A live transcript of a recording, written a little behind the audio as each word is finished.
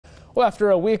Well, after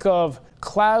a week of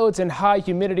clouds and high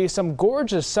humidity, some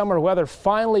gorgeous summer weather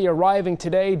finally arriving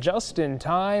today just in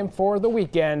time for the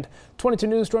weekend. 22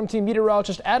 News Storm Team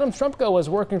meteorologist Adam Strumpko was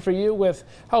working for you with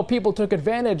how people took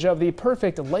advantage of the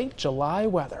perfect late July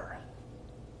weather.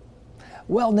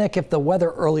 Well, Nick, if the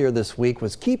weather earlier this week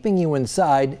was keeping you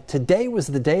inside, today was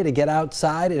the day to get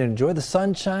outside and enjoy the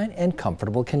sunshine and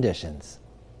comfortable conditions.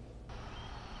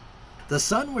 The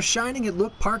sun was shining at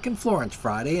Look Park in Florence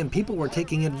Friday, and people were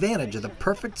taking advantage of the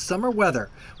perfect summer weather,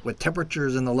 with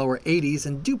temperatures in the lower 80s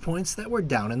and dew points that were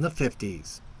down in the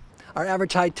 50s. Our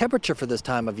average high temperature for this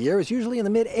time of year is usually in the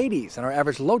mid-80s, and our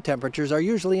average low temperatures are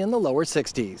usually in the lower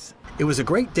 60s. It was a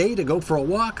great day to go for a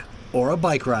walk or a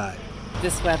bike ride.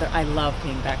 This weather, I love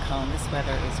being back home. This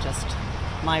weather is just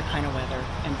my kind of weather,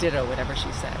 and ditto whatever she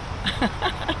said.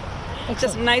 It's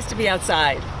just nice to be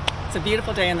outside. It's a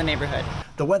beautiful day in the neighborhood.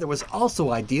 The weather was also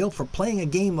ideal for playing a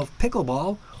game of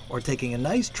pickleball or taking a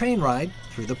nice train ride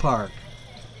through the park.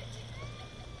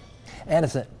 And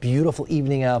it's a beautiful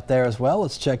evening out there as well.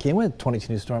 Let's check in with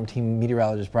 22 News Storm Team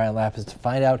meteorologist Brian Lapis to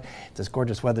find out if this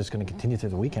gorgeous weather is going to continue through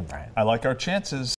the weekend, Brian. I like our chances.